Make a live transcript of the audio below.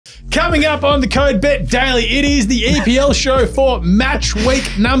Coming up on the Code Bet Daily, it is the EPL show for match week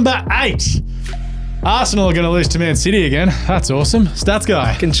number 8. Arsenal are going to lose to Man City again. That's awesome. Stats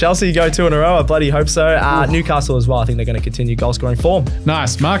guy. Can Chelsea go 2 in a row? I bloody hope so. Newcastle as well. I think they're going to continue goal scoring form.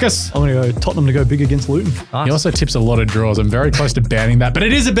 Nice. Marcus? I'm going to go Tottenham to go big against Luton. Nice. He also tips a lot of draws. I'm very close to banning that, but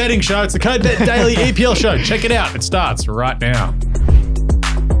it is a betting show. It's the Code Bet Daily EPL show. Check it out. It starts right now.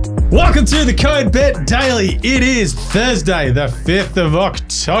 Welcome to the Code Bet Daily. It is Thursday, the 5th of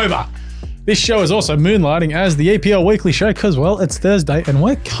October. This show is also moonlighting as the EPL Weekly Show because, well, it's Thursday and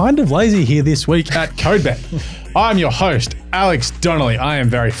we're kind of lazy here this week at CodeBet. I'm your host, Alex Donnelly. I am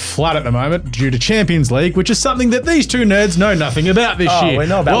very flat at the moment due to Champions League, which is something that these two nerds know nothing about this year. We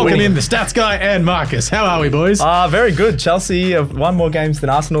know about Welcome winning. in the Stats Guy and Marcus. How are we, boys? Very good. Chelsea have won more games than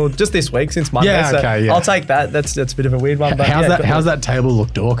Arsenal just this week since Monday. Yeah, okay, yeah. I'll take that. That's a bit of a weird one. But How's that table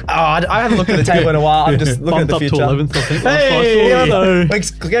look, Dork? I haven't looked at the table in a while. I'm just looking at the future. Bumped up to 11th, I think.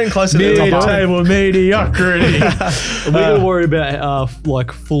 Hey, We're getting closer to the top. mid-table mediocrity. We got to worry about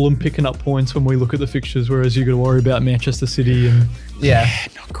like Fulham picking up points when we look at the fixtures, whereas you got to worry about Manchester City and Yeah.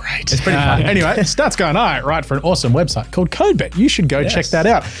 Not great. It's pretty funny. Anyway, Stats Guy and I write for an awesome website called CodeBet. You should go check that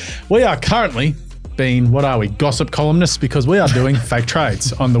out. We are currently being, gossip columnists because we are doing fake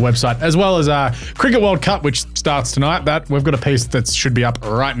trades on the website, as well as Cricket World Cup, which starts tonight. We've got a piece that should be up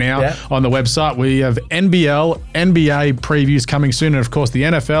right now on the website. We have NBL, NBA previews coming soon, and of course the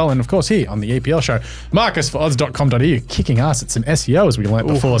NFL, and of course here on the EPL show. Marcus for odds.com.au, kicking ass at some SEO as we learned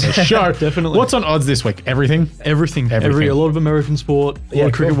before the show. Definitely. What's on odds this week? Everything? Everything. A lot of American sport, a lot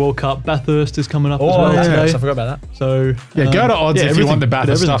of Cricket World Cup. Bathurst is coming up as well today. I forgot about that. So go to odds if you want the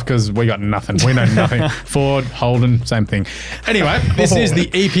Bathurst everything. stuff, because we got nothing. We know nothing. Ford, Holden, same thing. Anyway, this is the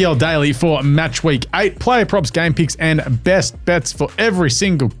EPL Daily for match week 8. Player props, game picks, and best bets for every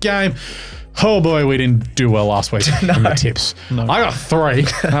single game. Oh boy, we didn't do well last week in the tips. No. I got 3.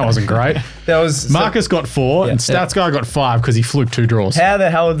 That wasn't great. Marcus got 4, and Stats Guy got 5 because he fluked 2 draws. How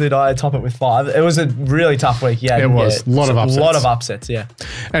the hell did I top it with 5? It was a really tough week. Yeah, It was. A lot of upsets. A lot of upsets, yeah.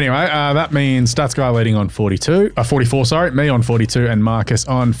 Anyway, that means Stats Guy leading on 44, sorry. Me on 42 and Marcus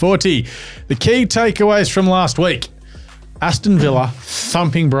on 40. The key takeaways from last week. Aston Villa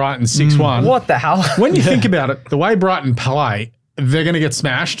thumping Brighton 6-1. What the hell? When you think about it, the way Brighton play, they're going to get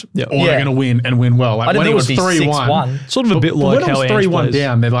smashed or they're going to win and win well. Like I didn't when think it was 3-1. Sort of a bit like when how it was 3-1 plays.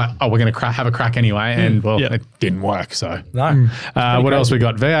 down, they're like, oh, we're going to have a crack anyway. And it didn't work. So No. what else we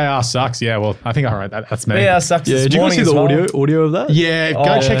got? VAR sucks. Yeah, well, I think I wrote that. That's me. VAR sucks. Yeah, did you guys see the audio of that? Yeah,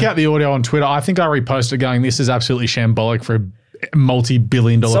 go check out the audio on Twitter. I think I reposted going, this is absolutely shambolic for a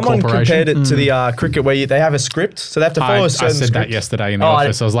multi-billion-dollar corporation. Someone compared it to the cricket where they have a script, so they have to follow a certain I said script. that yesterday in the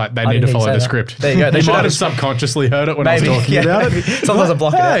office. I was like, they need to follow the script. There you go. They might have subconsciously heard it when I was talking about it. Sometimes I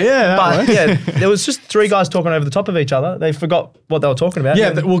block it out. Yeah, but there was just 3 guys talking over the top of each other. They forgot what they were talking about.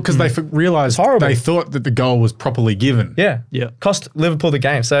 Yeah, well, because they realised they thought that the goal was properly given. Yeah. Cost Liverpool the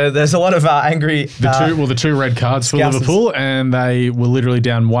game. So there's a lot of angry... The two red cards for Liverpool, and they were literally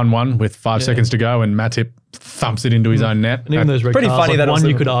down 1-1 with 5 seconds to go, and Matip thumps it into his own net. And even those red pretty cards, funny like that one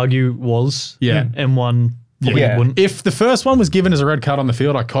you could argue was, and one probably wouldn't. If the first one was given as a red card on the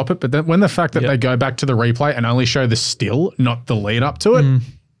field, I cop it. But then when the fact that they go back to the replay and only show the still, not the lead up to it,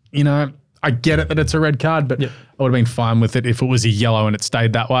 you know, I get it that it's a red card, but I would have been fine with it if it was a yellow and it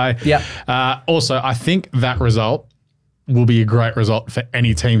stayed that way. Yeah. Also, I think that result will be a great result for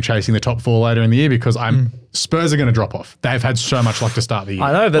any team chasing the top 4 later in the year because Spurs are going to drop off. They've had so much luck to start the year.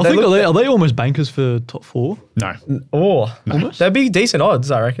 I know. But are they almost bankers for top 4? No. Almost. They'd be decent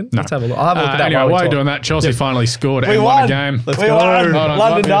odds, I reckon. Let's have a look. I'll have a look at that. Anyway, while you're doing that, Chelsea finally scored and won a game. Let's go.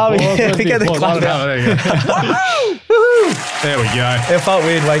 London Derby. Get the club out. There you go. There we go. It felt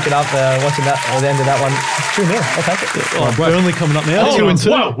weird waking up watching that at the end of that one. 2-0. I'll take it. Burnley coming up now. 2-2.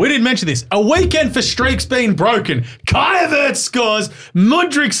 Whoa, we didn't mention this. A weekend for streaks being broken. Kai Havertz scores.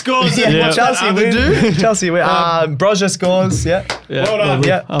 Mudryk scores. Chelsea win. Chelsea win. Broja scores. Yeah. Well done.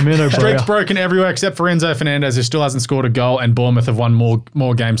 Yeah. Streaks broken everywhere except for Enzo Fernandez, who still hasn't scored a goal, and Bournemouth have won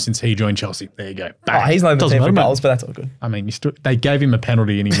more games since he joined Chelsea. There you go. Bang. He's not in the team for goals, but that's all good. I mean, they gave him a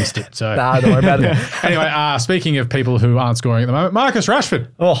penalty and he missed it. So don't worry about it. Anyway, speaking of people who aren't scoring at the moment, Marcus Rashford.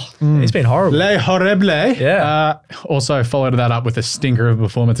 He's been horrible. Le horrible. Yeah. Also followed that up with a stinker of a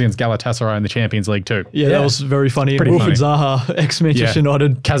performance against Galatasaray in the Champions League too. Yeah, that was very funny. Pretty Wilfried funny. Zaha, ex-Manchester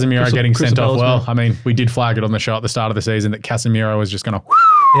United. Casemiro getting sent off. Bell's Well, I mean, we did flag it on the show at the start of the season that Casemiro was just going to...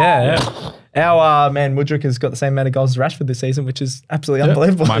 Yeah. Our man Mudryk has got the same amount of goals as Rashford this season, which is absolutely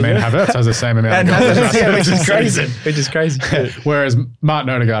unbelievable. My man Havertz has the same amount of goals as Rashford. Which is crazy. Whereas Martin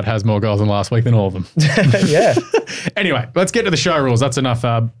Odegaard has more goals than last week than all of them. Yeah. Anyway, let's get to the show rules. That's enough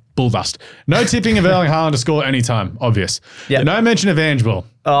bull dust. No tipping of Erling Haaland to score anytime, obvious. Yeah. No mention of Ange Ball.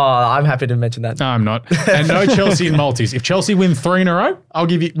 Oh, I'm happy to mention that. No, I'm not. And no Chelsea in multis. If Chelsea win 3 in a row, I'll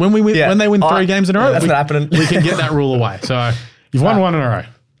give you, when they win 3 games in a row, that's not happening. we can get that rule away. So you've won 1 in a row.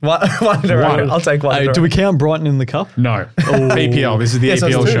 One in a row. I'll take one. Hey, do we count Brighton in the cup? No. EPL. This is the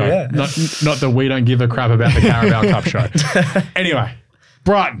EPL show. Yeah. Not the we don't give a crap about the Carabao Cup show. Anyway,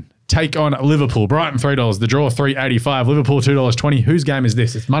 Brighton take on Liverpool. Brighton $3. The draw $3.85. Liverpool $2.20. Whose game is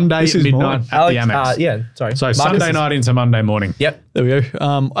this? It's Monday This is midnight at the Amex. Sorry. So Marcus Sunday night into Monday morning. Yep. There we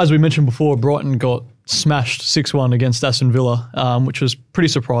go. As we mentioned before, Brighton got smashed 6-1 against Aston Villa, which was pretty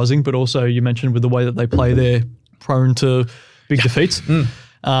surprising, but also you mentioned with the way that they play, they're prone to big defeats.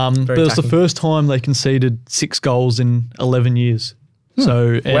 But it was the first time they conceded 6 goals in 11 years.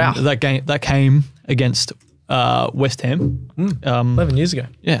 So that game against West Ham. 11 years ago.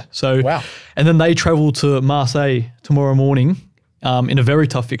 Yeah. So Wow. And then they travel to Marseille tomorrow morning in a very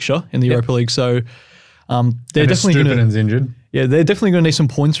tough fixture in the Europa League. So they're definitely going Stupidin's injured. Yeah, they're definitely going to need some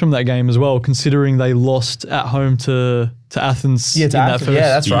points from that game as well, considering they lost at home to Athens in that first,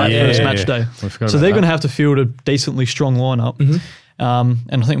 that's right. first match day. So they're going to have to field a decently strong lineup.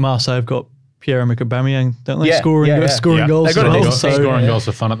 And I think Marseille have got Pierre-Emerick Aubameyang, don't they? Scoring goals They've got as well. Scoring goals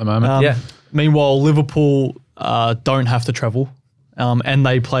for fun at the moment. Meanwhile, Liverpool don't have to travel. And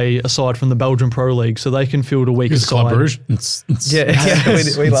they play aside from the Belgian Pro League, so they can field a weaker It's side. Club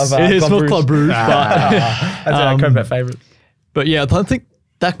Brugge. We love It is Club not Brugge. Club Brugge, but That's our CODE favourite. but yeah, I think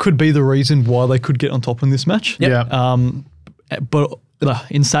that could be the reason why they could get on top in this match. Yeah. But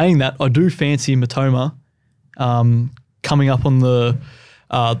in saying that, I do fancy Matoma coming up on the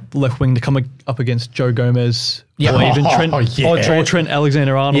left wing to come up against Joe Gomez or even Trent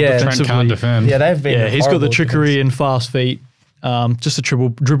Alexander-Arnold defensively. Trent can't defend. Yeah, they've been. Yeah, he's got the trickery and fast feet. Just to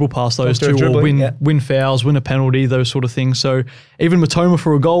dribble past those two or win fouls, win a penalty, those sort of things. So even Matoma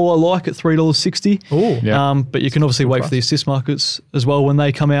for a goal I like at $3.60. Oh, But you can obviously wait for the assist markets as well when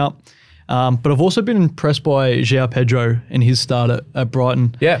they come out. But I've also been impressed by João Pedro in his start at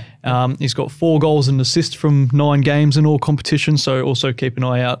Brighton. Yeah. He's got 4 goals and assists from 9 games in all competitions, so also keep an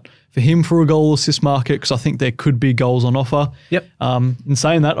eye out for him for a goal assist market because I think there could be goals on offer. Yep. In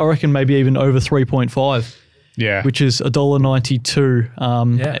saying that, I reckon maybe even over 3.5. Yeah. Which is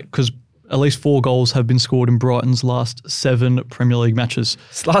 $1.92 because at least 4 goals have been scored in Brighton's last 7 Premier League matches.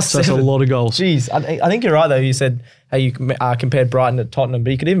 That's a lot of goals. Jeez, I think you're right though. You said how you compared Brighton to Tottenham,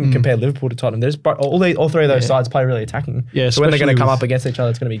 but you could even compare Liverpool to Tottenham. There's all 3 of those sides play really attacking. Yeah, so when they're going to come with- up against each other,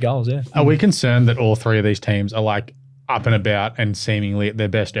 it's going to be goals. Yeah. Are we concerned that all 3 of these teams are like up and about and seemingly at their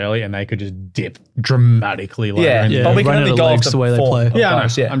best early and they could just dip dramatically later? Yeah, Yeah, but we can run only out of go off legs the the way they form play. of Yeah, I know.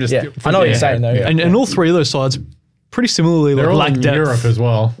 guys, I'm just- I know what you're saying though. Yeah. And all 3 of those sides pretty similarly They're all lack in depth. Europe as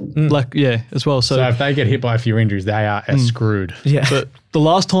well. As well. So if they get hit by a few injuries, they are screwed. Yeah. But the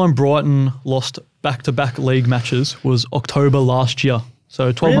last time Brighton lost back-to-back league matches was October last year.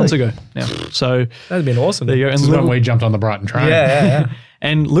 So 12 months ago now. So That'd been awesome. there you go. And This is when we jumped on the Brighton train. Yeah.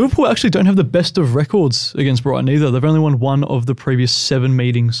 And Liverpool actually don't have the best of records against Brighton either. They've only won 1 of the previous 7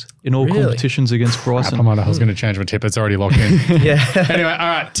 meetings in all Really? competitions against Brighton. Come on, I was going to change my tip. It's already locked in. Yeah. Anyway, all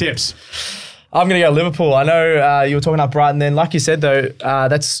right, tips. I'm going to go Liverpool. I know you were talking about Brighton then. Like you said, though,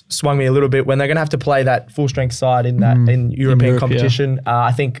 that's swung me a little bit. When they're going to have to play that full-strength side in European Europe, competition,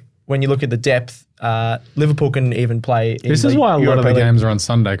 I think when you look at the depth, Liverpool can even play in This is why a lot of the Europa League. games are on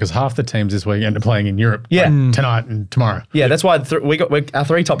Sunday because half the teams this weekend are playing in Europe tonight and tomorrow. Yeah, that's why our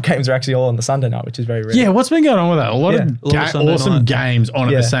 3 top games are actually all on the Sunday night, which is very rare. Yeah, what's been going on with that? A lot of Sunday awesome night. games on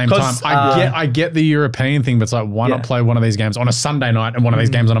at the same time. I get the European thing, but it's like, why not play one of these games on a Sunday night and one of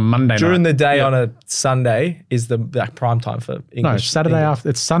these games on a Monday During night? the day on a Sunday is the prime time for English. No, Saturday English. after.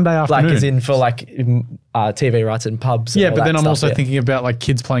 It's Sunday afternoon. Like as in for TV rights in pubs. and Yeah, all but that then I'm stuff, also thinking about like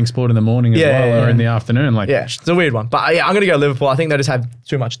kids playing sport in the morning as Yeah, well, yeah, or in yeah. the afternoon. Like, Yeah, it's a weird one. But yeah, I'm going to go Liverpool. I think they just have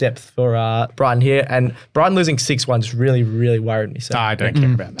too much depth for Brighton here. And Brighton losing 6-1 just really, really worried me. So I don't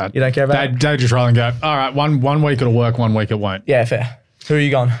care about that. You don't care about They just roll and go, all right, one week it'll work, 1 week it won't. yeah, fair. Who are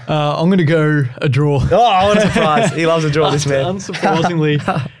you going? I'm going to go a draw. Oh, what a surprise. He loves a draw, this man. Unsurprisingly,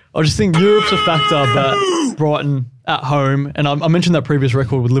 I just think Europe's a factor, but Brighton at home, and I mentioned that previous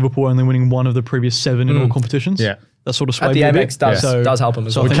record with Liverpool only winning 1 of the previous 7 in all competitions. Yeah. That sort of At swayed the me a bit. Amex does help him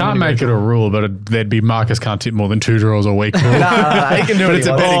as well. We can't make it a rule, but there'd be Marcus can't tip more than 2 draws a week. No, he can do But it. it's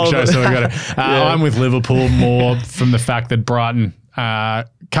a betting show, so we got to. I'm with Liverpool more from the fact that Brighton,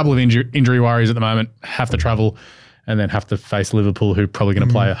 couple of injury worries at the moment, have to travel, and then have to face Liverpool, who are probably going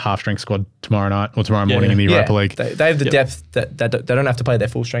to play a half-strength squad tomorrow night or tomorrow morning in the Europa League. They have the depth that they don't have to play their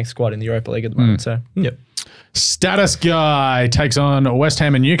full-strength squad in the Europa League at the moment. So, Status Guy takes on West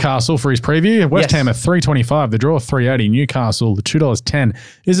Ham and Newcastle for his preview. West Ham at $3.25, the draw $3.80. Newcastle $2.10.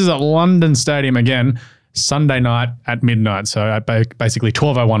 This is at London Stadium again, Sunday night at midnight. So basically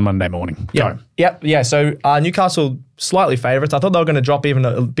 12:01 Monday morning. Go. Yeah. So Newcastle slightly favourites. I thought they were going to drop even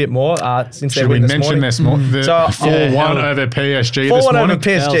a bit more since they win this morning. Should we mention this morning? The 4-1 over PSG this morning. 4-1 over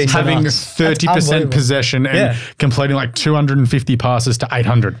PSG. Having 30% possession and completing like 250 passes to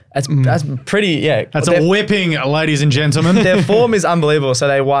 800. That's pretty, That's a whipping, ladies and gentlemen. Their form is unbelievable. So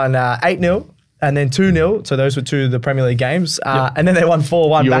they won 8-0. And then 2-0, so those were two of the Premier League games. And then they won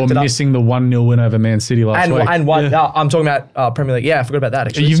 4-1. You're missing the 1-0 win over Man City last week. And one, I'm talking about Premier League. Yeah, I forgot about that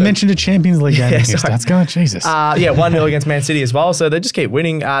actually. You've mentioned a Champions League game against us. Go on, Jesus. 1-0 against Man City as well. So they just keep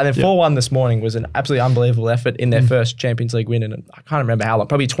winning. And then 4-1 this morning was an absolutely unbelievable effort in their first Champions League win. And I can't remember how long,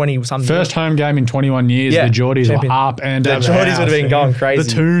 probably 20-something. First home game in 21 years. The Geordies were up and down. The Geordies would have been going crazy. The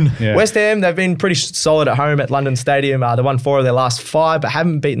tune. Yeah. West Ham, they've been pretty solid at home at London Stadium. They won 4 of their last 5, but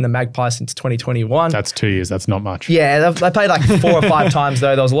haven't beaten the Magpies since 2021. That's 2 years. That's not much. Yeah, they played like 4 or 5 times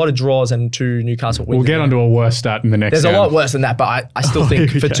though. There was a lot of draws and 2 Newcastle wins. We'll get onto a worse stat in the next There's game. a lot worse than that, but I still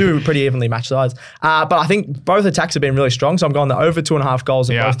think for 2 pretty evenly matched sides. But I think both attacks have been really strong, so I'm going the over 2.5 goals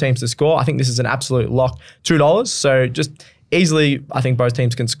of both teams to score. I think this is an absolute lock. $2. So just easily, I think both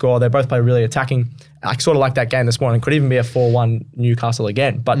teams can score. They both play really attacking. I sort of like that game this morning. Could even be a 4-1 Newcastle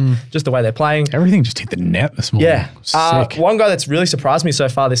again, but just the way they're playing. Everything just hit the net this morning. Yeah. Sick. One guy that's really surprised me so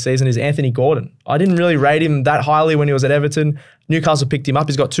far this season is Anthony Gordon. I didn't really rate him that highly when he was at Everton. Newcastle picked him up.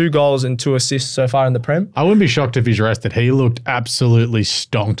 He's got 2 goals and 2 assists so far in the Prem. I wouldn't be shocked if he's rested. He looked absolutely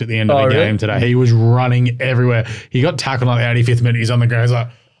stonked at the end of the game today. He was running everywhere. He got tackled on the 85th minute. He's on the ground. He's like,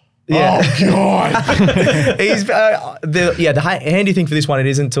 oh, God. He's the handy thing for this one, it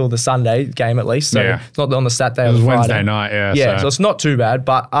isn't until the Sunday game at least. So it's not on the Saturday or the Friday. Wednesday night, so it's not too bad.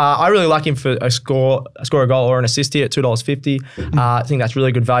 But I really like him for score a goal or an assist here at $2.50. I think that's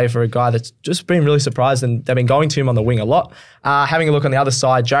really good value for a guy that's just been really surprised, and they've been going to him on the wing a lot. Having a look on the other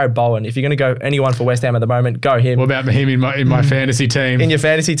side, Jarrod Bowen. If you're going to go anyone for West Ham at the moment, go him. What about him in my fantasy team? In your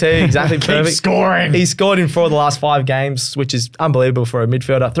fantasy team, exactly. Perfect. Scoring. He's scored in 4 of the last 5 games, which is unbelievable for a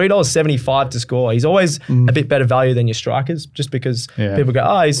midfielder. $3.75 to score. He's always a bit better value than your strikers, just because people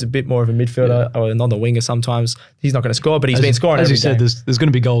go, he's a bit more of a midfielder or on the winger sometimes. He's not going to score, but he's been scoring every game. As you said, there's going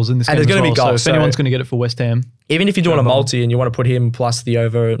to be goals in this game there's going to be goals. So if anyone's going to get it for West Ham. Even if you're doing a multi and you want to put him plus the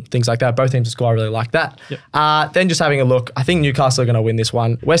over, things like that, both teams to score, I really like that. Then just having a look, I think Newcastle are going to win this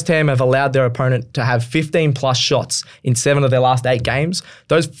one. West Ham have allowed their opponent to have 15 plus shots in 7 of their last 8 games.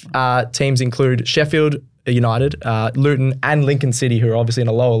 Those teams include Sheffield United, Luton and Lincoln City, who are obviously in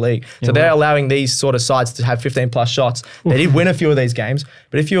a lower league. So they're allowing these sort of sides to have 15 plus shots. They did win a few of these games,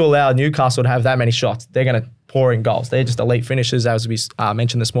 but if you allow Newcastle to have that many shots, they're going to pour in goals. They're just elite finishers, as we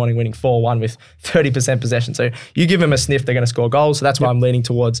mentioned this morning, winning 4-1 with 30% possession. So you give them a sniff, they're going to score goals. So that's why I'm leaning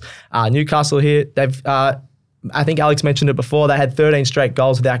towards Newcastle here. They've I think Alex mentioned it before. They had 13 straight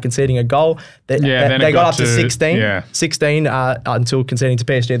goals without conceding a goal. They got up to 16. 16 until conceding to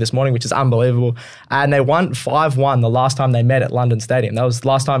PSG this morning, which is unbelievable. And they won 5-1 the last time they met at London Stadium. That was the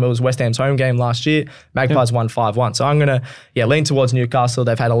last time it was West Ham's home game last year. Magpies won 5-1. So I'm going to lean towards Newcastle.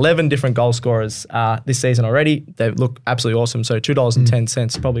 They've had 11 different goal scorers this season already. They look absolutely awesome. So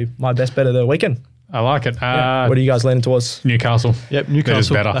 $2.10, probably my best bet of the weekend. I like it. What are you guys leaning towards? Newcastle. Yep,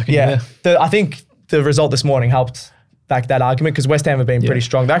 Newcastle. Better. I think the result this morning helped back that argument, because West Ham have been pretty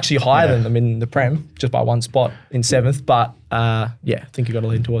strong. They're actually higher than them in the Prem, just by 1 spot in 7th. But I think you've got to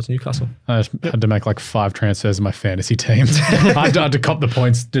lean towards Newcastle. I just had to make like 5 transfers in my fantasy team. I had to cop the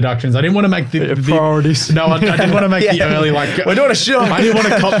points deductions. I didn't want to make the priorities. No, I didn't want to make the early we're doing a show. I didn't want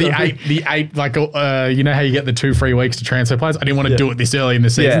to cop the eight like you know how you get the 2 free weeks to transfer players. I didn't want to do it this early in the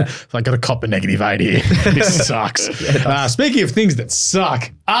season. So I got to cop a -8 here. This sucks. Speaking of things that suck,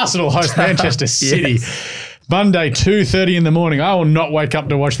 Arsenal host Manchester City. Monday, 2:30 in the morning. I will not wake up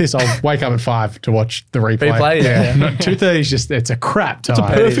to watch this. I'll wake up at 5 to watch the replay. 2:30 is just, it's a crap time. It's a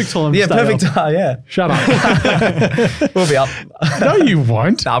perfect time. Perfect time, Shut up. We'll be up. No, you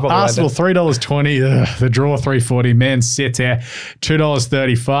won't. Nah, Arsenal, $3.20. The draw, $3.40. Man City,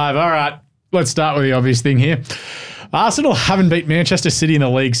 $2.35. All right, let's start with the obvious thing here. Arsenal haven't beat Manchester City in the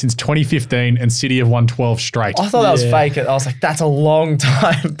league since 2015, and City have won 12 straight. I thought that was fake. I was like, that's a long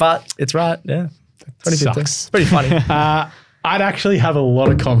time, but it's right, yeah. 2015. Sucks. It's pretty funny. I'd actually have a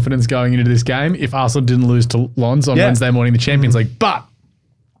lot of confidence going into this game if Arsenal didn't lose to Lens on Wednesday morning, the Champions League. But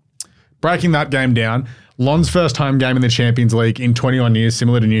breaking that game down, Lon's first home game in the Champions League in 21 years,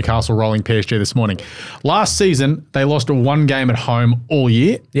 similar to Newcastle rolling PSG this morning. Last season, they lost one game at home all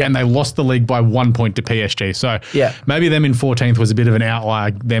year, and they lost the league by 1 point to PSG. So maybe them in 14th was a bit of an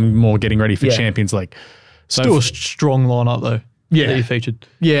outlier, them more getting ready for Champions League. So Still a strong lineup though. That you featured.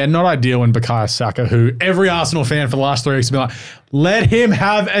 Yeah, not ideal when Bukayo Saka, who every Arsenal fan for the last 3 weeks has been like, let him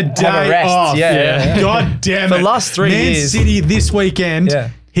have a day off. Yeah. God damn it. For the last 3 Man years. City this weekend,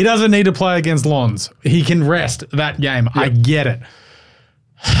 he doesn't need to play against Lons. He can rest that game. I get it.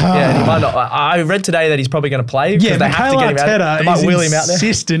 Yeah, he might not. I read today that he's probably going to play because they have to get him out. They might wheel him out there.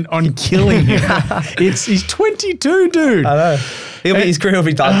 Insistent on killing him. He's 22, dude. I know. His career will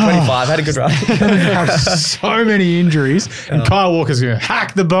be done. 25. Had a good run. Have so many injuries, and Kyle Walker's going to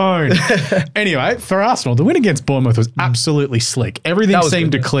hack the bone. Anyway, for Arsenal, the win against Bournemouth was absolutely slick. Everything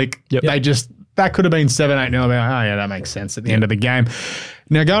seemed to click. That could have been 7-8-0. Oh yeah, that makes sense at the end of the game.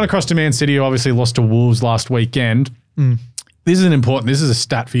 Now going across to Man City, who obviously lost to Wolves last weekend. This is This is a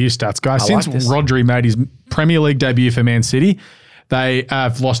stat for you, stats guys. Since Rodri made his Premier League debut for Man City, they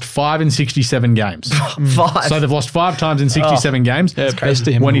have lost 5 in 67 games. 5. So they've lost 5 times in 67 games. Yeah, best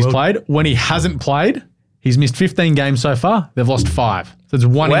to him when he's played. When he hasn't played, he's missed 15 games so far. They've lost 5. So it's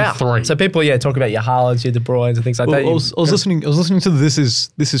 1 in 3. So people, talk about your Haalands, your De Bruynes, and things like that. I was listening to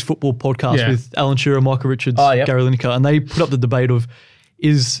the This Is Football podcast with Alan Shearer, Michael Richards, Gary Lineker, and they put up the debate of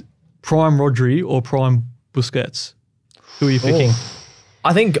is prime Rodri or prime Busquets? Who are you picking?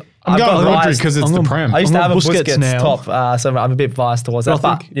 I think I'm going Rodri because it's the Prem. I used to have a Busquets Busquets top, so I'm a bit biased towards that.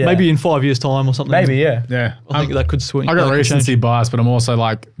 I think maybe in 5 years' time or something. Maybe, yeah. I think that could swing. I got recency bias, but I'm also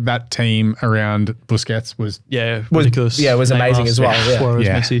like that team around Busquets was ridiculous. Yeah, it was amazing as well. Suarez,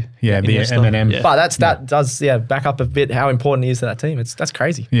 Messi. Yeah, the M&M. But that does back up a bit how important he is to that team. That's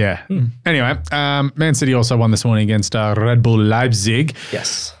crazy. Yeah. Anyway, Man City also won this morning against Red Bull Leipzig.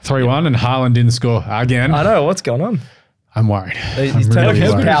 Yes. 3-1, and Haaland didn't score again. I know. What's going on? I'm worried. He's really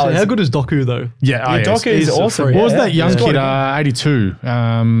worried. How good is Doku though? Yeah, Doku is awesome. What was that young kid,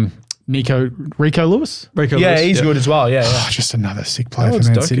 82? Rico Lewis? He's good as well. Yeah. Just another sick player for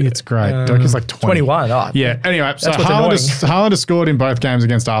Man City. It's great. Doku's like 20. 21. Oh, yeah. Anyway, so Haaland has scored in both games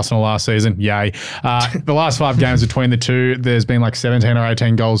against Arsenal last season. Yay. The last 5 games between the two, there's been like 17 or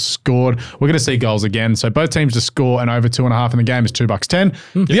 18 goals scored. We're going to see goals again. So both teams to score and over 2.5 in the game is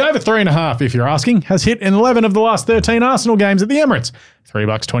 $2.10. The over 3.5, if you're asking, has hit in 11 of the last 13 Arsenal games at the Emirates.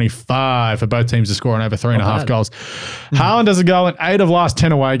 $3.25 for both teams to score and over 3.5 goals. Haaland has a goal in 8 of last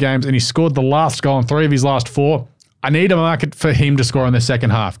 10 away games, and he scored the last goal in 3 of his last 4. I need a market for him to score in the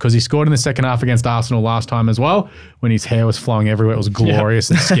second half because he scored in the second half against Arsenal last time as well when his hair was flowing everywhere. It was glorious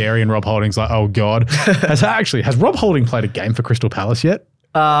and scary, and Rob Holding's like, oh God. Has Rob Holding played a game for Crystal Palace yet?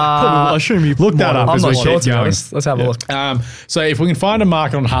 I assume you look that up as we keep going. Let's have a look. So if we can find a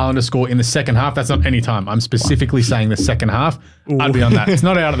market on Haaland to score in the second half, that's not any time. I'm specifically saying the second half. I'd be on that. It's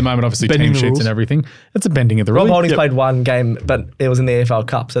not out at the moment, obviously, team sheets and everything. It's a bending of the rules. Rob Holding's played 1 game, but it was in the EPL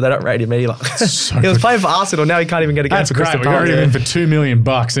Cup, so they don't rate him either. He was playing for Arsenal. Now he can't even get a game for Crystal Palace. We got him for $2 million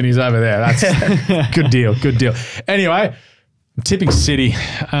and he's over there. That's good deal. Good deal. Anyway, I'm tipping City.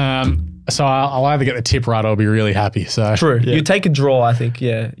 So I'll either get the tip right or I'll be really happy. So true. Yeah. You take a draw, I think.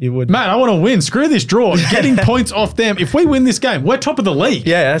 Yeah, you would. Man, I want to win. Screw this draw. Getting points off them. If we win this game, we're top of the league.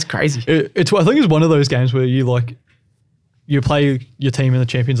 Yeah, that's crazy. I think it's one of those games where you play your team in the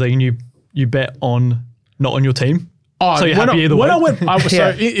Champions League and you bet on not on your team. Oh, so you're happy either way.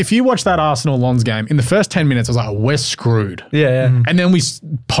 So if you watch that Arsenal Lons game, in the first 10 minutes, I was like, we're screwed. Yeah. And then we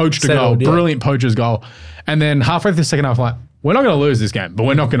poached a goal. Brilliant poacher's goal. And then halfway through the second half, I'm like, we're not going to lose this game, but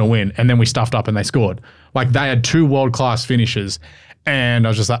we're not going to win. And then we stuffed up and they scored. Like they had 2 world-class finishes. And I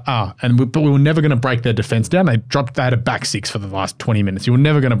was just like, but we were never going to break their defense down. They had a back 6 for the last 20 minutes. You were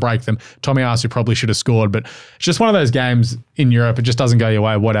never going to break them. Tommy Arsu probably should have scored, but it's just one of those games in Europe. It just doesn't go your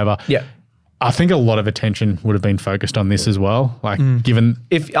way, whatever. Yeah. I think a lot of attention would have been focused on this as well. Like, given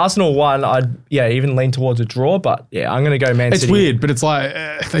if Arsenal won, I'd even lean towards a draw. But I'm going to go Man City. It's weird, but it's like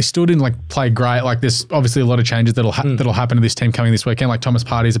they still didn't play great. Like, there's obviously a lot of changes that'll happen to this team coming this weekend. Like Thomas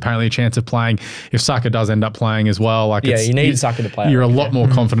Partey's apparently a chance of playing if Saka does end up playing as well. Like, you need Saka to play. You're a lot more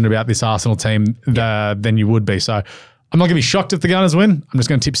confident about this Arsenal team than you would be. So I'm not going to be shocked if the Gunners win. I'm just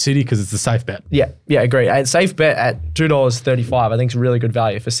going to tip City because it's a safe bet. Yeah, agree. And safe bet at $2.35, I think is really good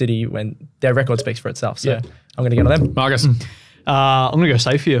value for City when their record speaks for itself. So I'm going to get on them. Marcus? I'm going to go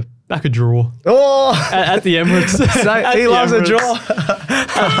safe here. Back a draw. Oh! At the Emirates. He loves a draw.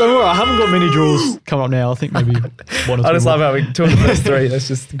 Don't worry, I haven't got many draws coming up now. I think maybe 1 or 2 I just more. love how we 2 of the first 3. That's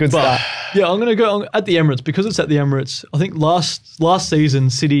just a good start. Yeah, I'm going to go at the Emirates because it's at the Emirates. I think last season,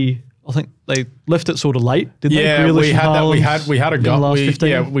 City, I think they left it sort of late. Did they? Yeah, we had a goal.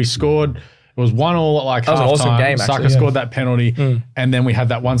 We scored. It was 1-1 at like That was an awesome half-time. game, Saka actually, scored that penalty, and then we had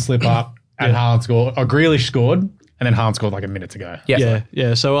that one slip up, and Haaland scored. Or Grealish scored, and then Haaland scored like a minute to go.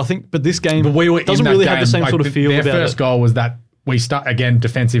 Yeah. So I think, but this game But we were doesn't in that really game, have the same sort of feel Their about first it. goal was that we start again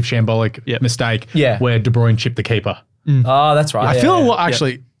defensive shambolic mistake where De Bruyne chipped the keeper. Oh, that's right. I feel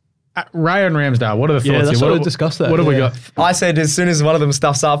actually. Ray and Ramsdale, what are the thoughts Yeah, that's here? what I discussed that. What have we got? I said as soon as one of them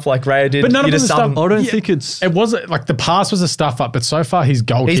stuffs up like Raya did, But none of you them just stuff. sub them. I don't think it's... It wasn't like the pass was a stuff up, but so far his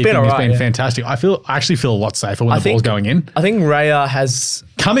goalkeeping has been fantastic. I actually feel a lot safer when the ball's going in. I think Raya has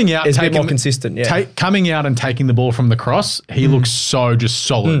coming out, is a bit more consistent. Yeah, coming out and taking the ball from the cross, he looks so just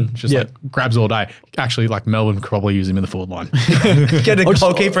solid, just like grabs all day. Actually, like Melbourne could probably use him in the forward line. Get a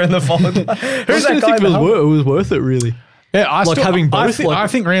goalkeeper in the forward. Who's that guy? I think it was worth it, really. Yeah, having both. I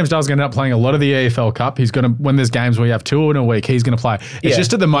think Ramsdale's going to end up playing a lot of the EFL Cup. He's going to, when there's games where you have 2 in a week, he's going to play. It's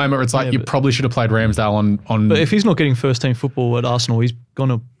just at the moment where it's like you probably should have played Ramsdale on. But if he's not getting first team football at Arsenal, he's going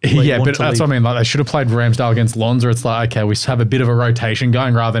to. But that's what I mean. Like they should have played Ramsdale against Lonza. It's like, okay, we have a bit of a rotation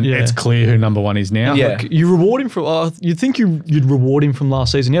going rather than it's clear who number 1 is now. Yeah. Like, you reward him for. You'd think you'd reward him from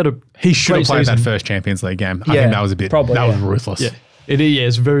last season. He should have played that first Champions League game. I think that was a bit. Probably, that was ruthless. Yeah,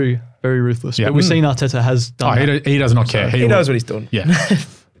 it's very. Very ruthless. Yeah. But we've seen Arteta has done that. He does not care. He knows what he's doing. Yeah.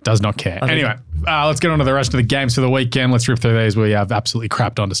 Does not care. Anyway, let's get on to the rest of the games for the weekend. Let's rip through these we have absolutely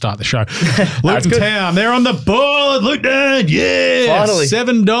crapped on to start the show. Luton Town, they're on the board. Luton, yeah. Finally.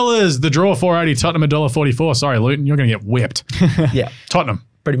 $7. The draw $4.80. Tottenham $1.44. Sorry, Luton, you're going to get whipped. Yeah. Tottenham.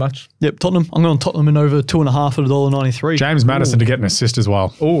 Pretty much. Yep, Tottenham. I'm going Tottenham in over 2.5 at $1.93. James Maddison to get an assist as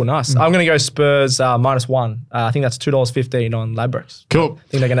well. Oh, nice. I'm going to go Spurs -1. I think that's $2.15 on Ladbrokes. Cool. I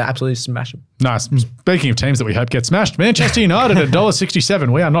think they're going to absolutely smash them. Nice. Speaking of teams that we hope get smashed, Manchester United at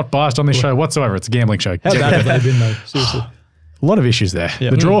 $1.67. We are not biased on this show whatsoever. It's a gambling show. How bad have they been, though? Seriously. A lot of issues there.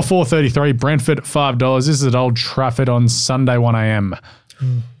 Yep. The draw $4.33. Brentford $5. This is at Old Trafford on Sunday 1 a.m.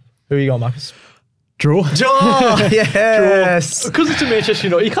 Who you got, Marcus? Draw. Yes. Because it's a Manchester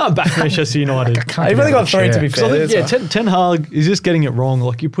United. You can't back Manchester United. You've only got 3 to be fair. I think, Ten Hag is just getting it wrong.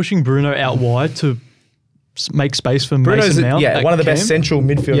 Like, you're pushing Bruno out wide to make space for Mason Mount. Yeah, one of the best central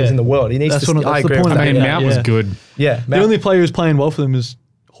midfielders in the world. He needs to. I agree. Mount was good. Yeah. The only player who's playing well for them is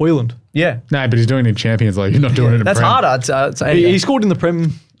Højlund. Yeah. No, but he's doing it in Champions League. He's not doing it in That's Prem. harder. He scored in the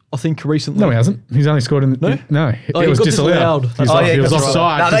Prem, I think, recently. No, he hasn't. He's only scored in... No. It was disallowed. He was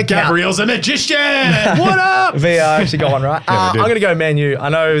offside. Gabriel's a magician. What up? VR actually got one right. I'm going to go Man U. I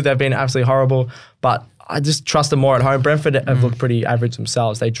know they've been absolutely horrible, but I just trust them more at home. Brentford have looked pretty average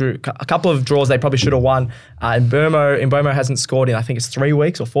themselves. They drew a couple of draws they probably should have won. And Mbomo hasn't scored in, I think it's 3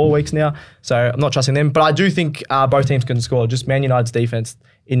 weeks or 4 weeks now. So I'm not trusting them. But I do think both teams can score. Just Man United's defense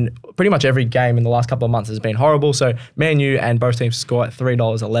in pretty much every game in the last couple of months has been horrible. So Man U and both teams score at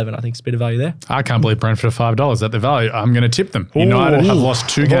 $3.11. I think it's a bit of value there. I can't believe Brentford are $5 at the value. I'm going to tip them. United have lost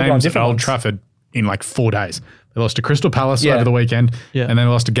 2 games at Old Trafford in like 4 days. They lost to Crystal Palace over the weekend, and then they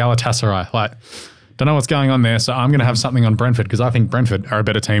lost to Galatasaray. Like, don't know what's going on there, so I'm going to have something on Brentford because I think Brentford are a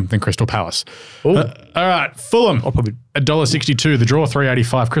better team than Crystal Palace. All right, Fulham, probably $1.62. The draw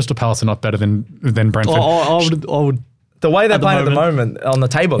 $3.85. Crystal Palace are not better than Brentford. I would. The way they're playing at the moment on the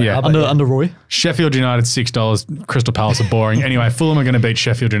table, under Roy. Sheffield United $6. Crystal Palace are boring. Anyway, Fulham are going to beat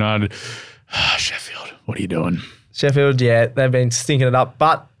Sheffield United. Sheffield, what are you doing? Sheffield, they've been stinking it up,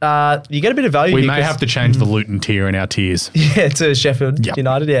 but you get a bit of value. We may have to change the Luton tier in our tiers. Yeah, to Sheffield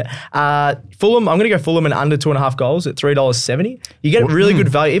United. Yeah, Fulham. I'm going to go Fulham and under 2.5 goals at $3.70. You get really good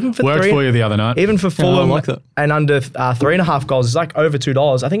value, even for worked for you the other night. Even for Fulham, I like that. And under 3.5 goals, it's like over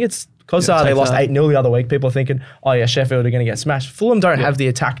 $2. I think it's because they lost 8-0 the other week. People are thinking, oh yeah, Sheffield are going to get smashed. Fulham don't have the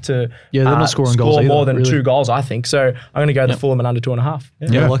attack to they're not scoring goals either, more than 2 goals. I think so. I'm going to go the Fulham and under 2.5.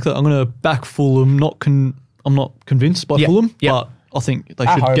 Yeah, I like that. I'm going to back Fulham. I'm not convinced by Fulham, but I think they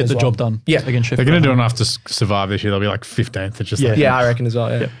should get the job done against Sheffield. They're going to do enough to survive this year. They'll be like 15th. It's just I reckon as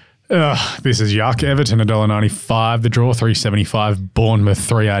well. This is yuck. Everton $1.95. The draw $3.75. Bournemouth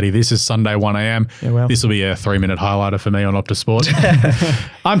 $3.80. This is Sunday 1 a.m. Yeah, wow. This will be a 3-minute highlighter for me on Optus Sport.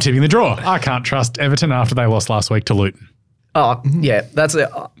 I'm tipping the draw. I can't trust Everton after they lost last week to Luton. Oh, yeah, that's it.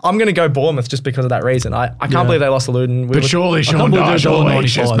 I'm going to go Bournemouth just because of that reason. I can't believe they lost to Luton. But surely Sean Dyche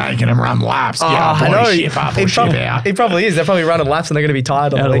is just making them run laps. I know. Ship up or ship out. He probably is. They're probably running laps and they're going to be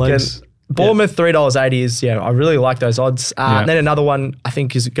tired on the weekend. Bournemouth $3.80 is, I really like those odds. And then another one I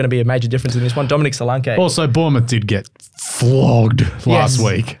think is going to be a major difference in this one, Dominic Solanke. Also, Bournemouth did get flogged last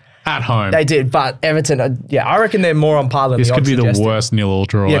week. At home. They did, but Everton, I reckon they're more on par than This the could odds be the suggested. worst nil-all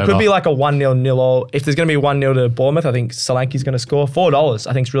draw Yeah, ever. it could be like a 1-0 nil-all. If there's going to be 1-0 to Bournemouth, I think Solanke's going to score $4.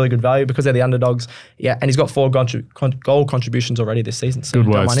 I think it's really good value because they're the underdogs. Yeah, and he's got 4 goal contributions already this season. So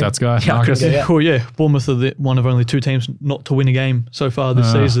Good don't words, mind him. stats guy. Yeah, I Marcus? couldn't go, Cool, yeah. Bournemouth are one of only 2 teams not to win a game so far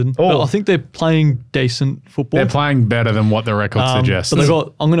this season. Oh. But I think they're playing decent football. They're playing better than what the record suggests.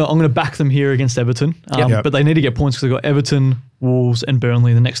 But I'm gonna back them here against Everton. Yep. But they need to get points because they've got Everton, Wolves, and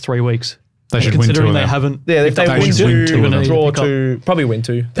Burnley in the next 3 weeks. They should win 2 Considering of they them. haven't. Yeah, if they They win should win 2 of them. draw 2, probably win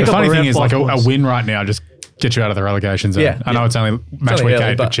 2. The up funny around thing is, 5 like, a points. win right now just gets you out of the relegation zone. Yeah. I know it's only match only week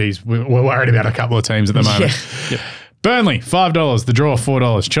early, 8, but but- geez, we're worried about a couple of teams at the moment. Burnley, $5. The draw,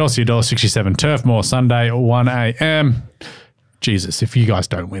 $4. Chelsea, $1.67. Turf Moor, Sunday, 1 a.m. Jesus, if you guys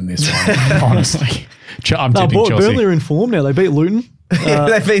don't win this one, honestly. I'm tipping Chelsea. Burnley are in form now. They beat Luton.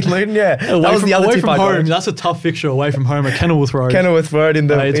 They beat Luton, yeah. That was the other away tip from I got. home. That's a tough fixture away from home at Kenilworth Road. Kenilworth Road in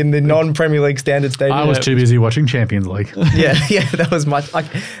It's- the non-Premier League standard stadium. I was too busy watching Champions League. Yeah, that was much.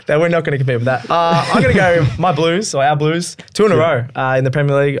 We're not going to compete with that. I'm going to go my Blues, or our Blues, 2 in a row in the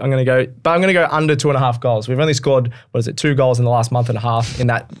Premier League. I'm going to go under 2.5 goals. We've only scored, 2 goals in the last month and a half in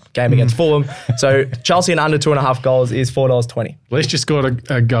that game against Fulham. So Chelsea and under 2.5 goals is $4.20. At least you scored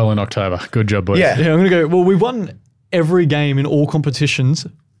a goal in October. Good job, boys. Yeah. Yeah, I'm going to go. Well, we won every game in all competitions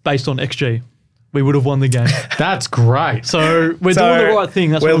based on XG. We would have won the game. That's great. So we're doing the right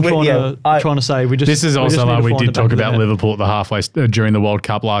thing. That's what I'm trying to say. This is also like we did talk about Liverpool at the halfway during the World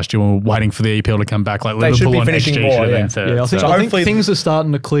Cup last year when we were waiting for the EPL to come back. Like They should Liverpool be on finishing XG more, should have yeah. been third. Yeah, I think, so. I think hopefully- things are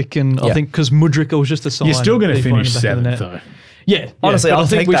starting to click, and I Yeah. think because Mudryk, it was just a sign. You're still going to that he finish find the back 7th of the net. though. Yeah, Honestly, but I'll I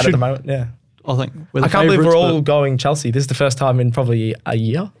think take we that at should. the moment. Yeah. I think we're the I can't believe we're favourites, all but- going Chelsea. This is the first time in probably a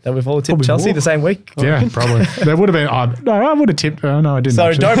year that we've all tipped Probably Chelsea more. the same week. Yeah, probably. There would have been. No, I would have tipped. No, I didn't. So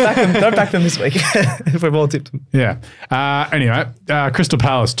actually. don't back them. Don't back them this week if we've all tipped them. Yeah. Anyway, Crystal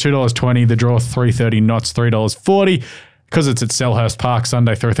Palace, $2.20. The draw, $3.30. Knots, $3.40. Because it's at Selhurst Park,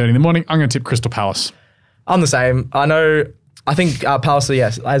 Sunday, 3:30 in the morning. I'm going to tip Crystal Palace. I'm the same. I think Palace,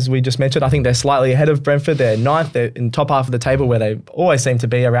 yes, as we just mentioned, I think they're slightly ahead of Brentford. They're 9th. They're in the top half of the table where they always seem to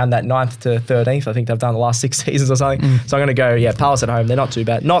be around that 9th to 13th. I think they've done the last 6 seasons or something. So I'm going to go, Palace at home. They're not too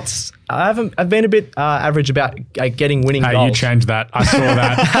bad. Knots, I've been a bit average about getting winning Hey, goals. you changed that. I saw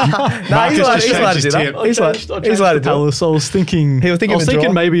that. No, Marcus he's allowed just to changed do his that. tip. He's allowed to do it. Palace. I was thinking. He was thinking the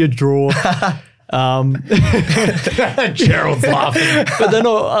draw. maybe a draw. Jarrod's laughing. But then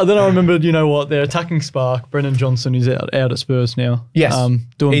I remembered, you know what? Their attacking spark, Brennan Johnson, is out at Spurs now. Yes.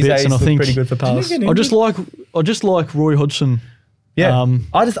 Doing He's bits, and I looked think pretty good for Palace. I just like Roy Hodgson. Yeah.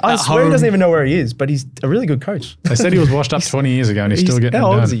 I at swear he home. doesn't even know where he is, but he's a really good coach. They said he was washed up 20 years ago and he's still getting it How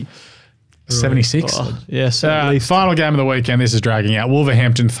old done. is he? 76. Yes, at least. Final game of the weekend. This is dragging out.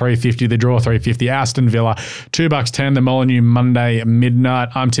 Wolverhampton $3.50. The draw $3.50. Aston Villa $2.10. The Molineux Monday midnight.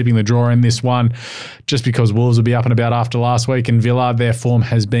 I'm tipping the draw in this one, just because Wolves will be up and about after last week, and Villa, their form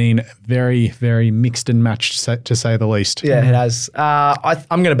has been very, very mixed and matched, to say the least. Yeah, it has. I'm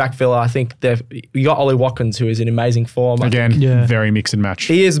going to back Villa. I think you got Ollie Watkins, who is in amazing form. Again, Yeah. very mixed and matched.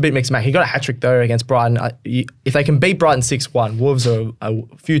 He is a bit mixed match. He got a hat-trick, though, against Brighton. If they can beat Brighton 6-1, Wolves are a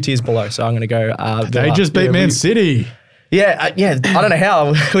few tiers below, so I'm going to go They Villa. just beat Man City. Yeah, I don't know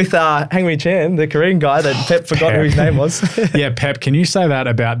how, with Hang-Wee Chan, the Korean guy that Pep forgot who his name was. Yeah, Pep, can you say that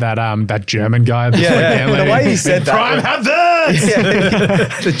about that German guy? That's Yeah. The way he said that. Prime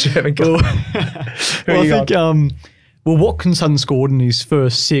Havertz! The German guy. Well, I think Watkins hadn't scored in his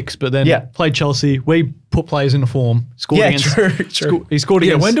first 6, but then played Chelsea. We put players into form. Scored Yeah, against, true. He scored Yeah,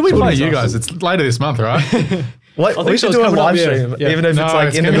 against. when do we scored play against you us. guys? It's later this month, right? What? think We so. should It's do a coming up, live yeah. stream, Yeah. even if it's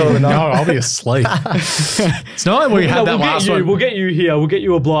like in the middle of the night. No, I'll be asleep. It's not like we had that last one. We'll get you here. We'll get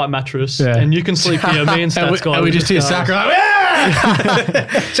you a Blight mattress, and you can sleep here. Me and Stats guy. and we just hear Saka like,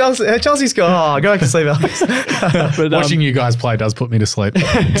 yeah! Chelsea score. Oh, go back to sleep, Alex. But, Watching you guys play does put me to sleep.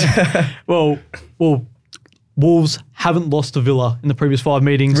 well, Wolves haven't lost to Villa in the previous 5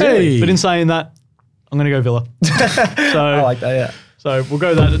 meetings. Really? But in saying that, I'm going to go Villa. So I like that, yeah. So we'll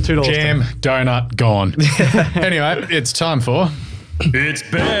go that at $2. Jam, donut, gone. Anyway, it's time for... It's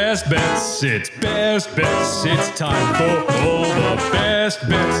best bets. It's best bets. It's time for all the best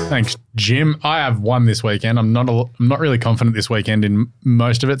bets. Thanks, Jim. I have one this weekend. I'm not really confident this weekend in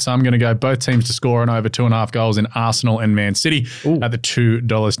most of it, so I'm going to go both teams to score and over 2.5 goals in Arsenal and Man City at the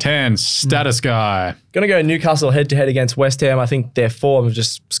 $2.10. Status guy. Going to go Newcastle head-to-head against West Ham. I think their form of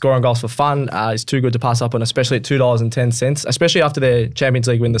just scoring goals for fun is too good to pass up on, especially at $2.10, especially after their Champions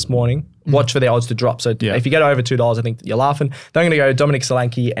League win this morning. Watch for their odds to drop. So if you get over $2, I think you're laughing. Then I'm going to go Dominic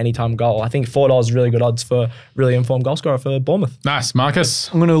Solanke anytime goal. I think $4 is really good odds for really informed goal scorer for Bournemouth. Nice. Marcus.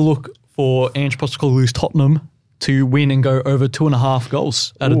 I'm going to look for Ange Postecoglou's Tottenham to win and go over 2.5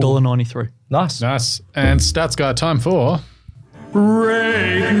 goals at $1.93. Nice. Nice. And Stats Guy, time for...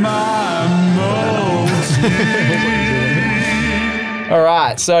 Break my mold. All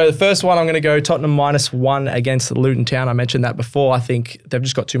right, so the first one I'm going to go Tottenham -1 against Luton Town. I mentioned that before. I think they've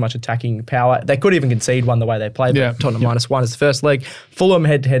just got too much attacking power. They could even concede one the way they play, but Tottenham -1 is the first leg. Fulham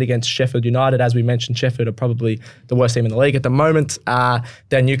head-to-head against Sheffield United. As we mentioned, Sheffield are probably the worst team in the league at the moment.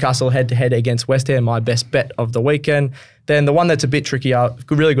 Then Newcastle head-to-head against West Ham, my best bet of the weekend. Then the one that's a bit trickier,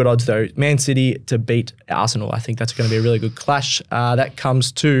 really good odds though, Man City to beat Arsenal. I think that's going to be a really good clash. That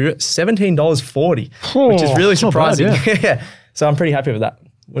comes to $17.40, which is really surprising. Bad, yeah. So I'm pretty happy with that.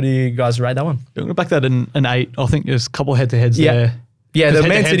 What do you guys rate that one? I'm going to back that in an 8. I think there's a couple head-to-heads there. Yeah, the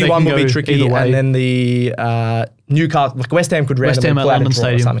Man head-to-head, City they one can will be go tricky, either way. and then the Newcastle, like West Ham could randomly Ham at pull out a London draw or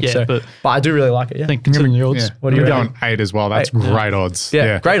Stadium, something. yeah, So, but I do really like it. Yeah, I think considering the odds. What do you We're reckon? going 8 as well. That's great odds.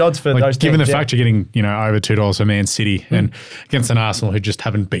 Yeah, great odds for those given teams, the fact you're getting, over $2 for Man City and against an Arsenal who just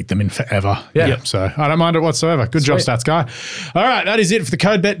haven't beat them in forever. Yeah. So I don't mind it whatsoever. Good job, Stats Guy. All right, that is it for the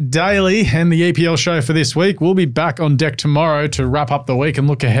Code Bet Daily and the EPL show for this week. We'll be back on deck tomorrow to wrap up the week and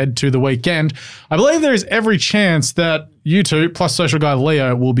look ahead to the weekend. I believe there is every chance that you two, plus social guy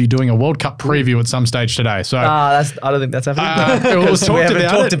Leo, will be doing a World Cup preview at some stage today. So I don't think that's happening. it was talked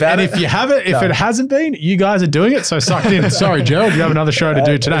about it. And it. if you have it, if it hasn't been, you guys are doing it. So sucked in. Sorry, Jarrod, you have another show to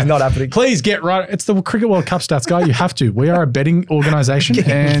do today. It's not happening. Please get right. It's the Cricket World Cup, Stats Guy. You have to. We are a betting organisation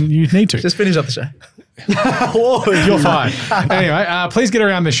and you need to. Just finish up the show. You're fine. Anyway, please get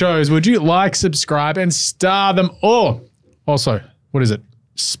around the shows. Would you like, subscribe, and star them all? Also, what is it?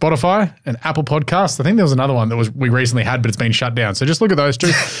 Spotify and Apple Podcasts. I think there was another one that we recently had, but it's been shut down. So just look at those two.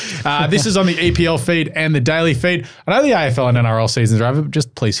 This is on the EPL feed and the daily feed. I know the AFL and NRL seasons are over, but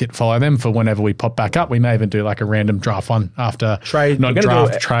just please hit follow them for whenever we pop back up. We may even do like a random draft one after trade, not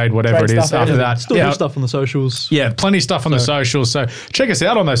draft, trade, whatever it is after that. Still do stuff on the socials. Yeah, plenty of stuff on the socials. So check us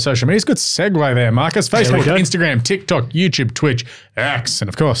out on those social medias. Good segue there, Marcus. Facebook, Instagram, TikTok, YouTube, Twitch, X, and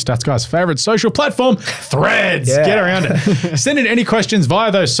of course, Stats Guy's favorite social platform, Threads. Yeah. Get around it. Send in any questions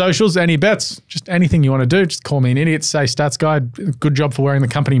via those socials, any bets, just anything you want to do. Just call me an idiot. Say Stats Guy, good job for wearing the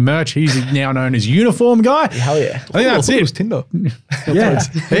company merch. He's now known as Uniform Guy. Hell yeah. I think that's it it. was Tinder. Yeah.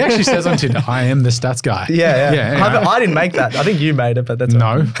 He actually says on Tinder, I am the Stats Guy. Yeah. Anyway. I didn't make that. I think you made it, but that's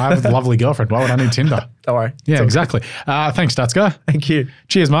No, I have a lovely girlfriend. Why would I need Tinder? Don't worry. Yeah, exactly. Thanks, Stats Guy. Thank you.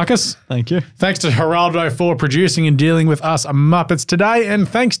 Cheers, Marcus. Thank you. Thanks to Geraldo for producing and dealing with us Muppets today. And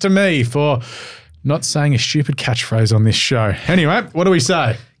thanks to me for not saying a stupid catchphrase on this show. Anyway, what do we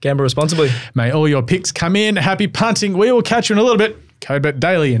say? Gamble responsibly. May all your picks come in. Happy punting. We will catch you in a little bit. Code Bet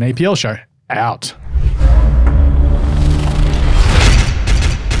Daily and EPL Show out.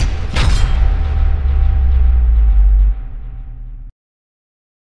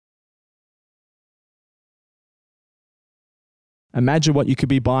 Imagine what you could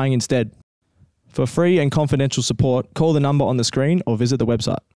be buying instead. For free and confidential support, call the number on the screen or visit the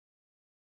website.